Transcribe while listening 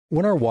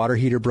When our water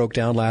heater broke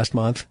down last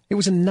month, it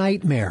was a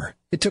nightmare.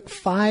 It took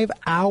 5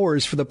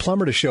 hours for the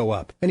plumber to show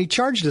up, and he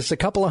charged us a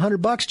couple of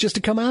 $100 just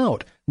to come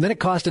out. And then it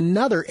cost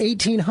another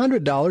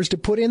 $1,800 to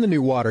put in the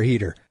new water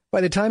heater. By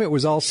the time it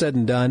was all said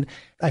and done,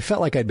 I felt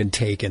like I'd been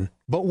taken.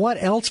 But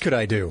what else could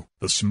I do?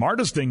 The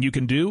smartest thing you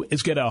can do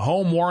is get a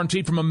home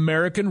warranty from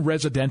American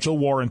Residential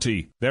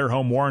Warranty. Their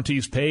home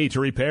warranties pay to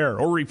repair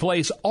or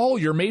replace all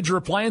your major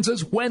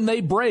appliances when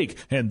they break,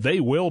 and they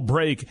will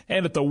break,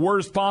 and at the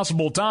worst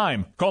possible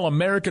time. Call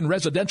American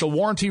Residential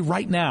Warranty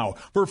right now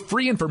for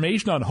free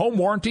information on home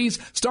warranties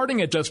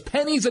starting at just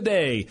pennies a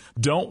day.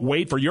 Don't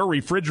wait for your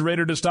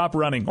refrigerator to stop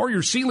running or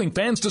your ceiling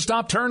fans to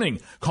stop turning.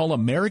 Call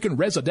American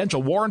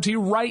Residential Warranty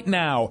right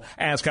now.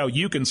 Ask how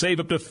you can save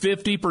up to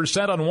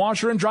 50% on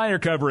washer and dryer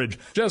coverage.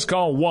 Just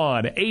call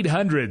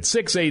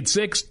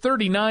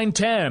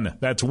 1-800-686-3910.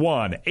 That's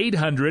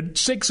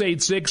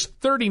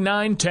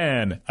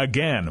 1-800-686-3910.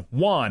 Again,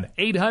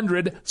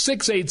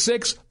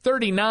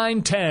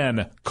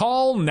 1-800-686-3910.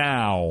 Call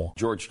now.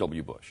 George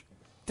W. Bush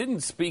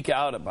didn't speak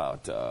out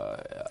about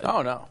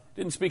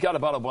didn't speak out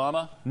about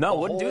Obama. No,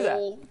 wouldn't do that. The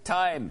whole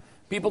time.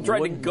 People tried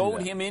to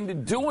goad him into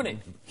doing it.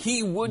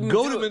 He wouldn't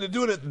goad him into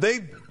doing it.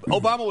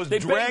 Obama was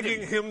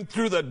dragging him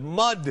through the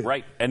mud.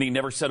 Right, and he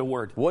never said a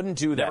word. Wouldn't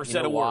do that. Never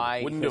said a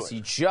word. Wouldn't do it.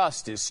 He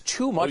just is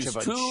too much of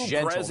a gentleman. He's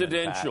too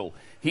presidential.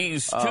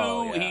 He's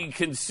too. He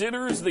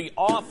considers the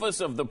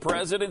office of the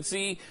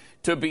presidency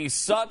to be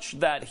such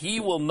that he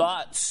will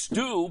not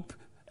stoop,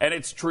 and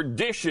it's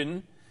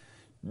tradition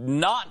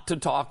not to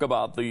talk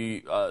about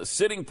the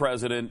sitting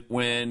president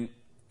when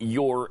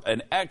you're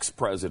an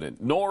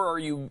ex-president, nor are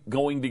you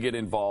going to get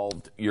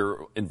involve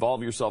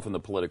yourself in the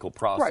political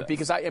process. Right,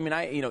 because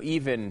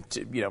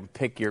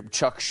pick your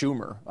Chuck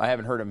Schumer. I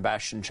haven't heard him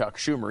bashing Chuck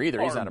Schumer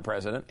either. He's not a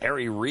president.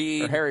 Harry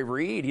Reid. Or Harry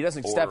Reid. He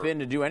doesn't step in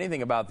to do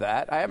anything about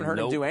that. I haven't heard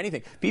him do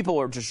anything.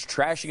 People are just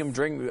trashing him,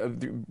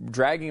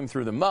 dragging him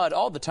through the mud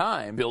all the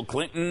time. Bill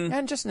Clinton.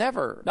 And just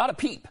never. Not a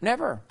peep.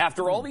 Never.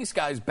 After all these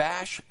guys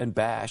bash and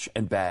bash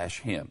and bash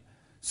him.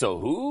 So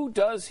who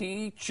does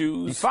he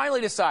choose? He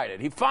finally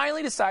decided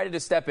to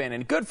step in,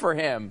 and good for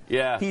him.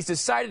 Yeah. He's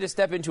decided to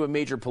step into a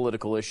major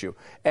political issue.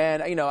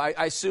 And, I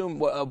assume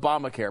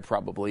Obamacare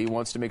probably. He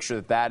wants to make sure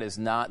that is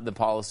not the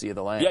policy of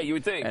the land. Yeah, you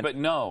would think, but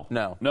no.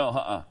 No.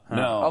 No.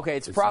 Okay,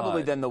 it's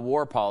probably then the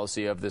war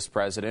policy of this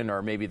president,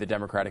 or maybe the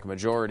Democratic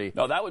majority.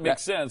 No, that would make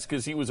sense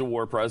because he was a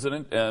war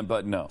president,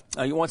 but no.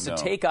 He wants to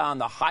take on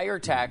the higher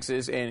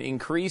taxes and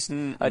increase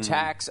a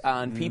tax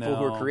on people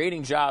who are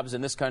creating jobs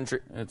in this country.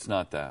 It's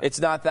not that. It's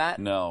not that?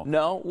 No.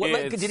 No?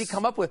 What did he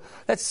come up with?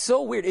 That's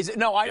so weird. I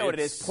know what it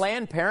is.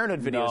 Planned Parenthood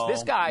videos. No,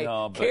 this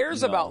guy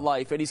cares about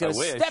life, and he's going to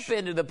step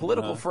into the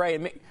political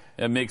fray.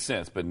 It makes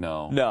sense, but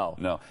no.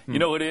 No. You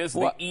know what it is?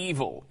 The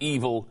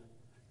evil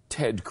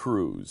Ted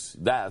Cruz.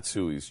 That's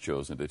who he's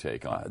chosen to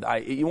take on.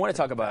 You want to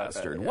talk about...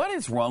 what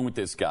is wrong with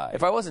this guy?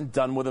 If I wasn't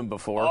done with him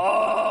before,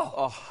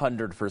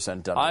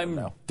 100% done with him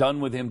now. I'm done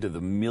with him to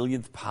the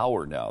millionth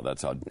power now.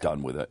 That's how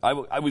done with it. I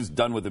was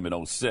done with him in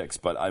 2006,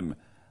 but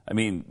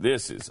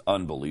this is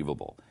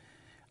unbelievable.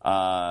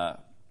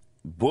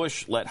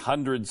 Bush let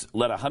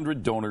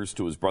 100 donors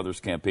to his brother's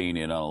campaign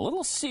in on a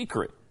little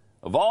secret.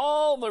 Of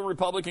all the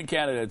Republican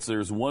candidates,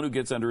 there's one who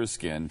gets under his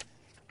skin.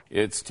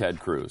 It's Ted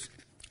Cruz.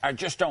 I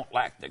just don't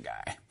like the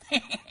guy.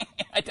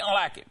 I don't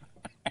like him.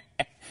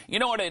 You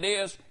know what it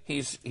is?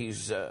 He's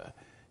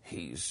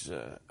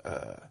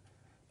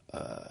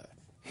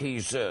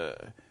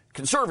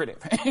conservative.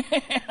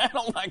 I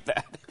don't like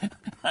that.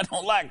 I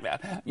don't like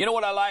that. You know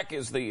what I like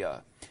is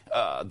the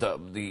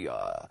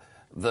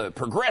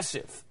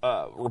progressive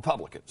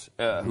Republicans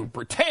who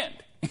pretend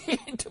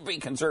to be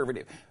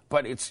conservative,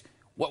 but it's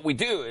what we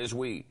do is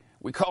we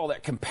call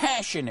that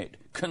compassionate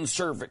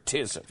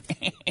conservatism.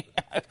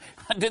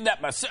 I did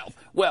that myself.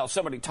 Well,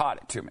 somebody taught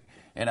it to me,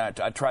 and I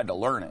tried to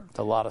learn it. It's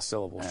a lot of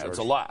syllables. It's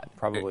a lot.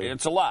 Probably.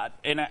 It's a lot,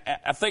 and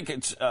I think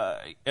it's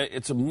a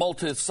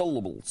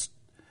multi-syllables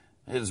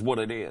is what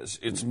it is.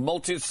 It's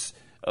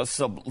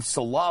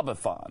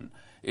multi-syllabathon.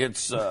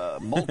 It's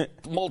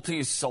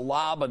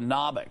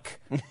multi-syllabonomic.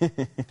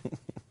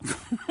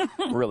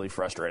 Really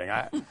frustrating.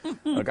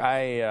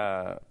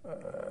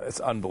 It's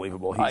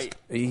unbelievable.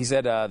 He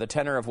said the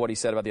tenor of what he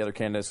said about the other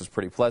candidates was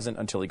pretty pleasant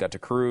until he got to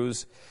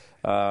Cruz.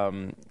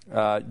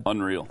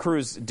 Unreal.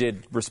 Cruz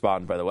did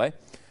respond, by the way,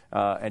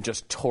 and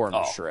just tore him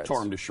to shreds.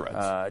 Tore him to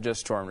shreds.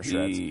 Just tore him to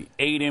shreds. He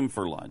ate him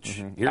for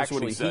lunch. Here's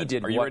Actually, what he said. He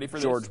did Are you what ready for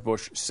George this?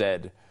 Bush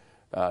said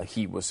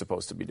he was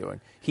supposed to be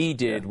doing. He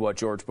did what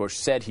George Bush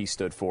said he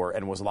stood for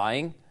and was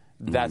lying.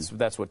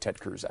 That's what Ted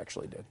Cruz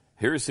actually did.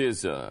 Here's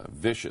his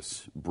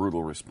vicious,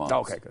 brutal response.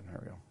 Okay, good. Here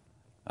we go.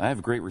 I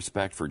have great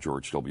respect for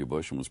George W.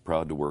 Bush and was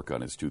proud to work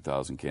on his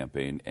 2000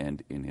 campaign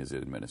and in his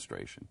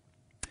administration.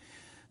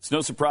 It's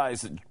no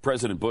surprise that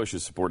President Bush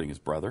is supporting his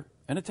brother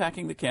and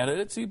attacking the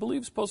candidates he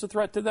believes pose a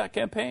threat to that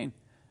campaign.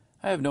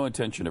 I have no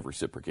intention of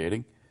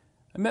reciprocating.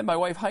 I met my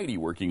wife Heidi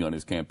working on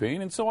his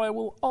campaign, and so I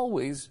will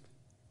always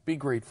be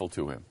grateful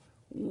to him.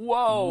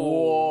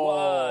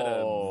 Whoa.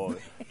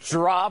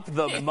 Drop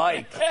the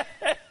mic.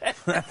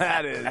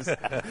 That is.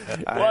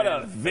 What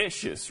a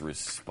vicious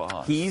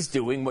response. He's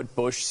doing what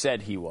Bush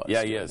said he was.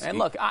 Yeah, he is. And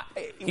look,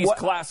 he's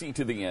classy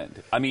to the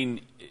end. I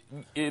mean,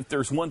 if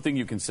there's one thing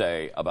you can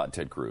say about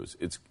Ted Cruz,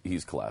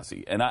 he's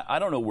classy. And I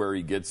don't know where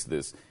he gets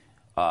this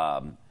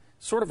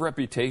sort of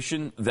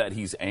reputation that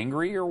he's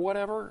angry or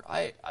whatever.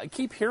 I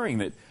keep hearing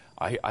that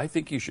I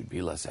think you should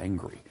be less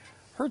angry.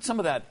 Heard some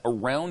of that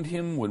around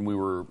him when we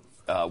were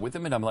with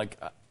him, and I'm like,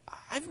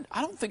 I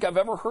don't think I've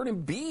ever heard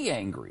him be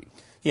angry.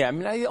 Yeah, I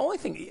mean, the only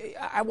thing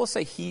I will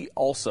say, he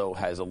also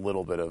has a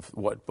little bit of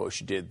what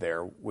Bush did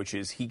there, which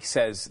is he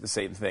says the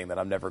same thing, that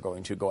I'm never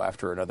going to go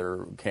after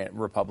another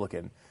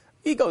Republican.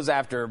 He goes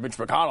after Mitch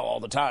McConnell all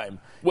the time.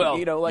 Well,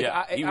 he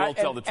will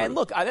tell the truth. And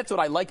look, that's what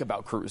I like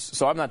about Cruz.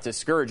 So I'm not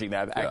discouraging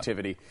that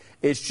activity.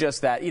 It's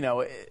just that,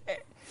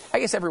 I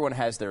guess everyone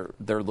has their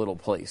little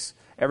place.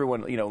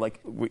 Everyone,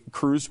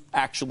 Cruz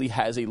actually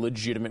has a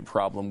legitimate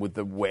problem with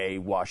the way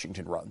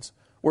Washington runs,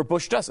 where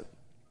Bush doesn't.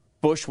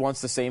 Bush wants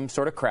the same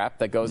sort of crap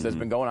that's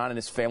been going on, and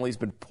his family's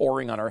been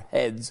pouring on our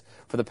heads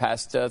for the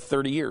past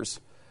 30 years.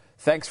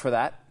 Thanks for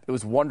that. It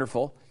was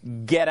wonderful.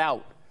 Get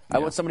out. I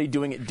want somebody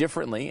doing it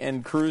differently,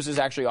 and Cruz is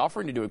actually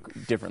offering to do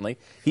it differently.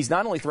 He's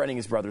not only threatening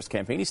his brother's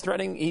campaign, he's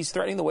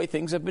threatening the way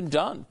things have been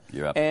done.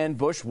 Yep. And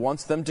Bush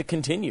wants them to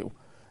continue.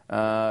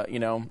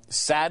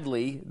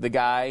 Sadly, the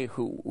guy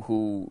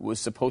who was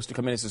supposed to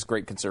come in as this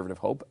great conservative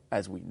hope,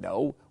 as we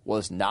know,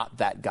 was not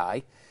that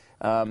guy.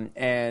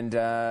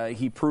 And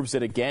he proves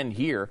it again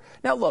here.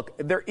 Now, look,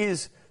 there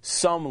is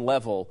some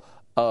level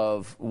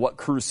of what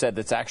Cruz said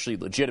that's actually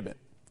legitimate,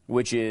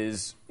 which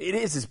is it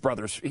is his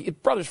brother's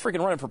freaking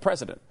running for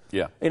president.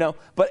 Yeah.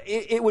 But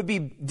it would be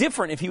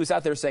different if he was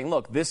out there saying,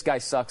 look, this guy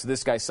sucks,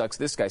 this guy sucks,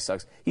 this guy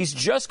sucks. He's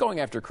just going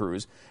after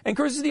Cruz, and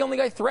Cruz is the only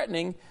guy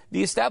threatening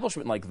the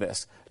establishment like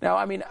this. Now,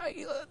 I mean,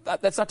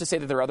 that's not to say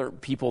that there are other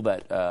people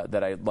that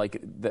I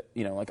like, there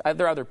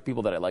are other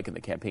people that I like in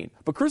the campaign,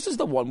 but Cruz is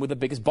the one with the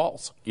biggest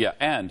balls. Yeah,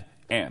 and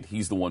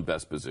he's the one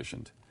best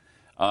positioned.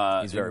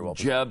 He's very well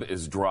Jeb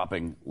is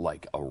dropping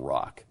like a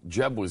rock.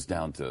 Jeb was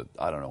down to,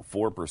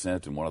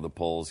 4% in one of the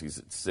polls. He's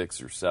at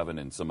 6 or 7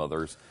 in some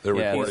others. They're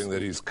reporting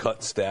that he's cut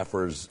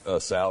staffers'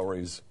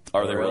 salaries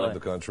around the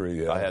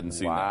country. Yeah. I hadn't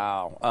seen that.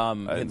 Wow.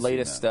 The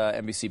latest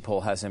NBC poll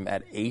has him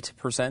at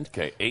 8%.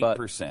 Okay,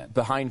 8%.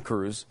 Behind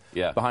Cruz,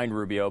 behind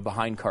Rubio,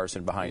 behind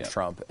Carson, behind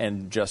Trump,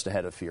 and just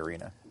ahead of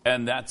Fiorina.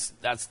 And that's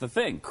the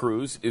thing.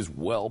 Cruz is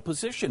well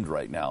positioned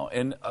right now.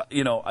 And,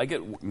 I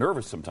get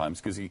nervous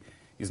sometimes because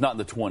he's not in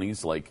the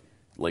 20s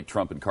like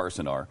Trump and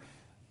Carson are,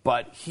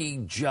 but he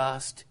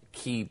just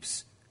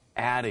keeps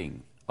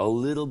adding a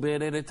little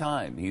bit at a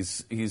time.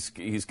 He's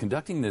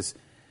conducting this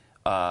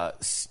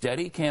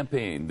steady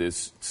campaign,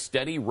 this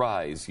steady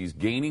rise. He's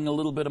gaining a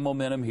little bit of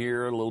momentum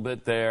here, a little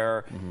bit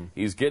there. Mm-hmm.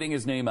 He's getting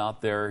his name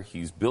out there.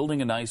 He's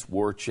building a nice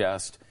war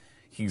chest.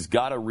 He's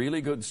got a really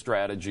good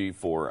strategy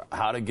for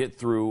how to get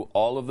through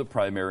all of the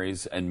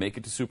primaries and make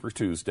it to Super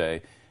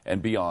Tuesday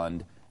and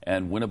beyond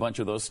and win a bunch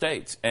of those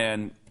states.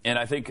 And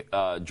I think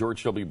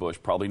George W. Bush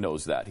probably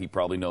knows that. He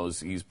probably knows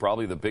he's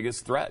probably the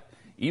biggest threat,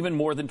 even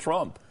more than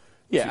Trump.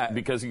 Yeah,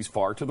 because he's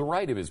far to the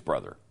right of his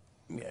brother.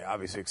 Yeah,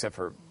 obviously, except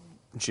for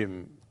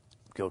Jim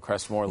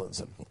Gilchrist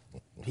Morlinson.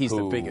 He's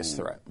the biggest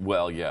threat.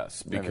 Well,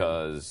 yes,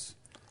 because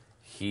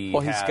he's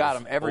got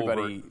him.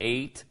 Everybody. Over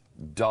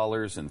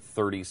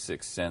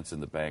 $8.36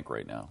 in the bank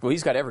right now. Well,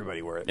 he's got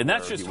everybody where it. And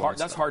that's just hard.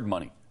 That's hard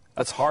money.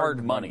 That's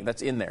hard money.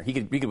 That's in there. He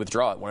could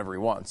withdraw it whenever he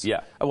wants.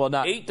 Yeah. Well,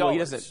 not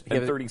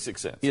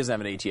 $8.36. He doesn't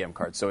have an ATM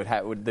card, so it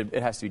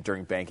has to be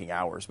during banking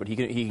hours. But he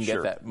can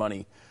get that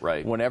money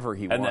whenever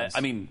he wants.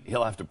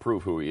 He'll have to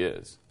prove who he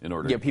is in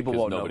order. Yeah, people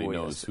won't know nobody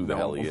knows who the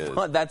hell he is.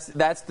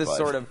 That's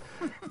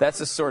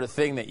the sort of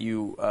thing that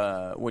you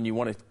when you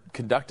want to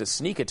conduct a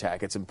sneak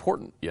attack, it's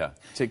important. Yeah.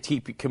 To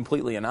keep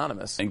completely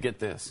anonymous. And get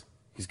this,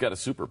 he's got a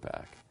super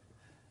PAC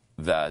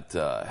that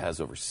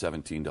has over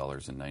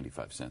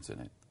 $17.95 in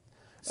it.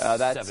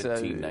 That's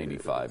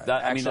 $17.95.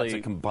 That's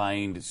a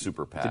combined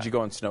super PAC. Did you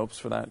go on Snopes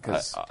for that?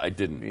 I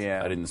didn't.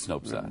 Yeah, I didn't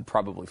Snopes that.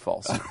 Probably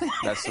false.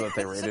 That's what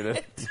they rated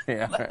it.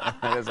 Yeah, it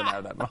doesn't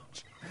have that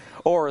much,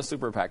 or a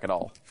super PAC at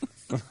all.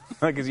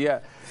 Because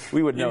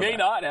we would know. He may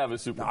not have a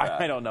super PAC.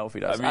 I don't know if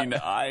he does. I mean,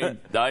 I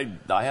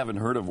haven't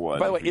heard of one.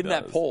 By the way, in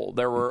that poll,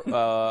 there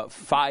were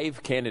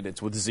 5 candidates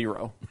with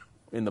 0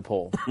 in the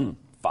poll.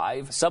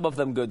 5? Some of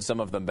them good, some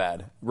of them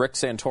bad. Rick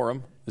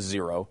Santorum,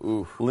 0.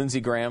 Oof.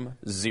 Lindsey Graham,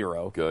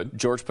 0. Good.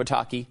 George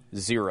Pataki,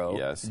 0.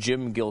 Yes.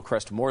 Jim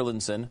Gilchrist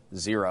Morlinson,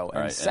 0.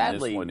 And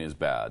sadly, and this one is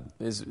bad.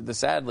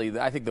 Sadly,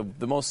 I think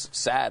the most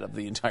sad of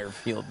the entire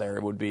field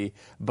there would be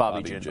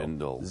Bobby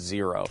Jindal,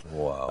 0.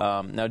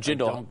 Wow. Now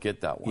Jindal, I don't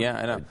get that one. Yeah,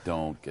 I know. I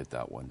don't get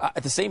that one.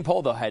 At the same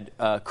poll, though, had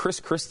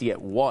Chris Christie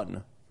at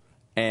 1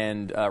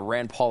 and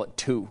Rand Paul at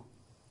 2.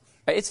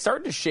 It's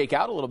starting to shake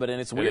out a little bit,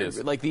 and it's weird.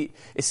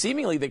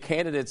 Seemingly the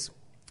candidates,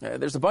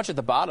 there's a bunch at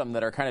the bottom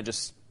that are kind of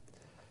just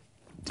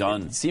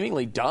done.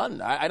 Seemingly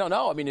done. I don't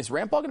know. I mean, is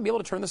Rand Paul going to be able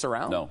to turn this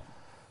around? No.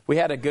 We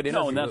had a good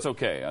interview. No, and that's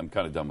okay. I'm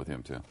kind of done with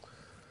him too.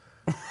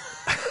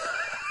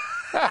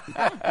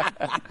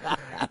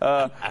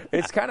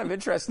 It's kind of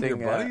interesting. Your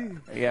buddy?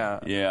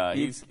 Yeah.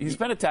 He's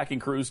been attacking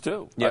Cruz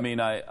too. Yep. I mean,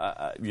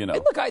 you know.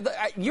 Look,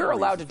 you're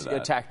allowed to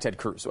attack Ted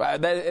Cruz.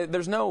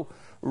 There's no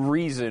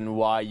reason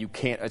why you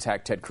can't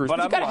attack Ted Cruz.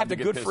 But you've got to have the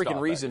good freaking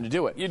reason to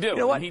do it. You do. You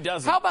know what? And he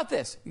doesn't. How about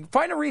this?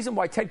 Find a reason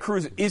why Ted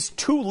Cruz is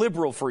too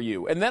liberal for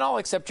you, and then I'll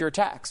accept your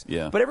attacks.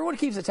 Yeah. But everyone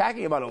keeps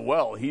attacking about it.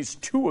 Well, he's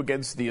too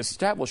against the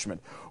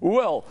establishment.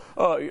 Well,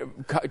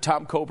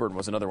 Tom Coburn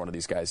was another one of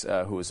these guys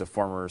who was a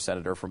former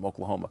senator from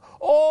Oklahoma.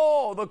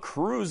 Oh, the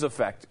Cruz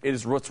effect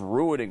is what's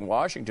ruining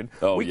Washington.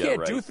 We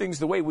can't do things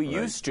the way we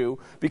used to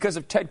because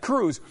of Ted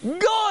Cruz.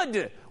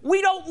 Good!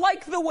 We don't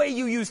like the way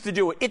you used to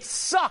do it. It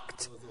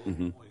sucked.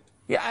 Mm-hmm.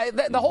 Yeah,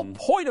 the whole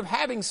point of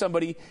having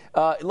somebody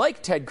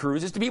like Ted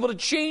Cruz is to be able to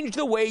change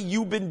the way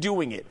you've been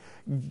doing it.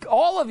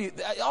 All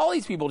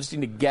these people just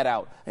need to get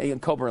out.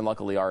 And Coburn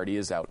luckily already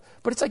is out.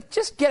 But it's like,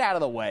 just get out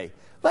of the way.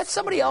 Let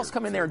somebody else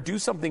come in there and do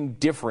something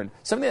different,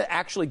 something that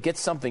actually gets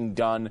something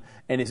done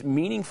and is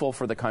meaningful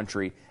for the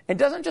country and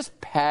doesn't just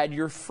pad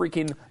your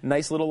freaking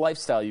nice little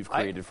lifestyle you've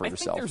created for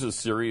yourself. I think there's a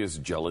serious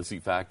jealousy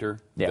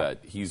factor that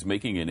he's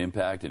making an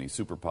impact and he's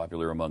super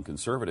popular among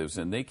conservatives,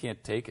 and they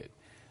can't take it.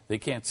 They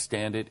can't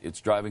stand it.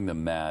 It's driving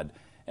them mad.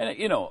 And,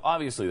 you know,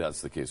 obviously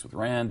that's the case with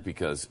Rand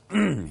because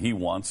he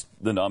wants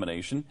the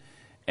nomination.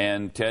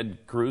 And Ted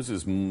Cruz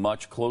is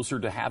much closer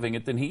to having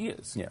it than he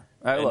is. Yeah.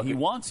 And he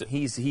wants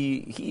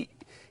it.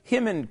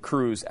 Him and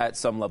Cruz at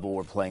some level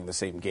were playing the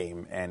same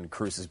game, and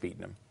Cruz is beating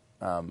him.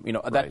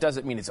 That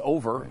doesn't mean it's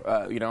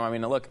over.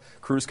 Look,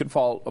 Cruz could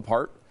fall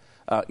apart.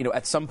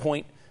 At some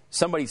point,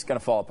 somebody's going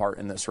to fall apart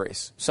in this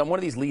race. One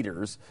of these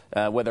leaders,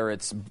 whether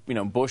it's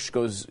Bush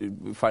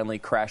finally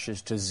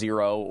crashes to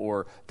zero,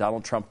 or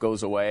Donald Trump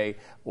goes away,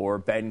 or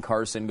Ben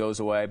Carson goes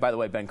away. By the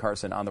way, Ben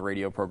Carson on the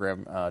radio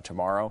program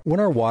tomorrow. When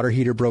our water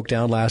heater broke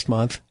down last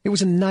month, it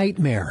was a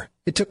nightmare.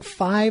 It took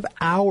 5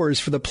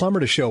 hours for the plumber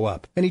to show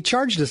up, and he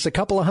charged us a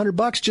couple of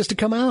 $100 just to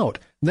come out.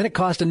 And then it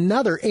cost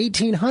another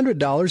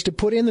 $1,800 to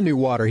put in the new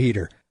water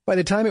heater. By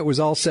the time it was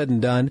all said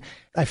and done,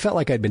 I felt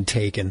like I'd been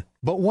taken.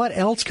 But what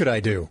else could I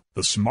do?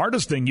 The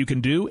smartest thing you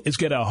can do is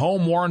get a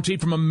home warranty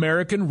from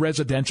American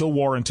Residential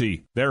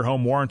Warranty. Their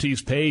home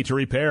warranties pay to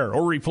repair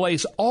or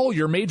replace all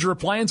your major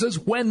appliances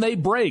when they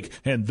break,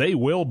 and they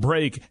will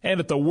break, and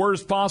at the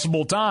worst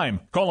possible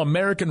time. Call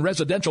American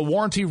Residential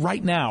Warranty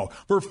right now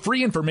for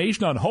free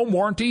information on home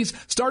warranties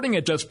starting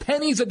at just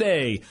pennies a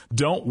day.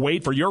 Don't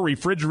wait for your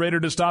refrigerator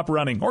to stop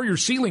running or your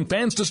ceiling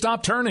fans to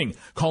stop turning.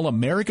 Call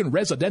American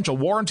Residential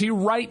Warranty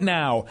right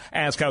now.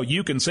 Ask how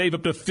you can save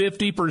up to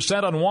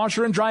 50% on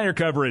washer and dryer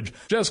coverage.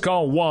 Just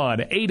call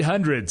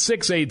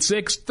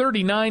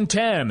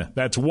 1-800-686-3910.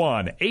 That's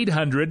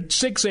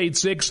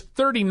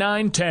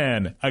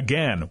 1-800-686-3910.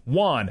 Again,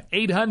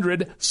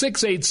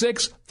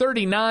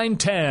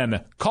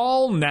 1-800-686-3910.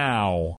 Call now.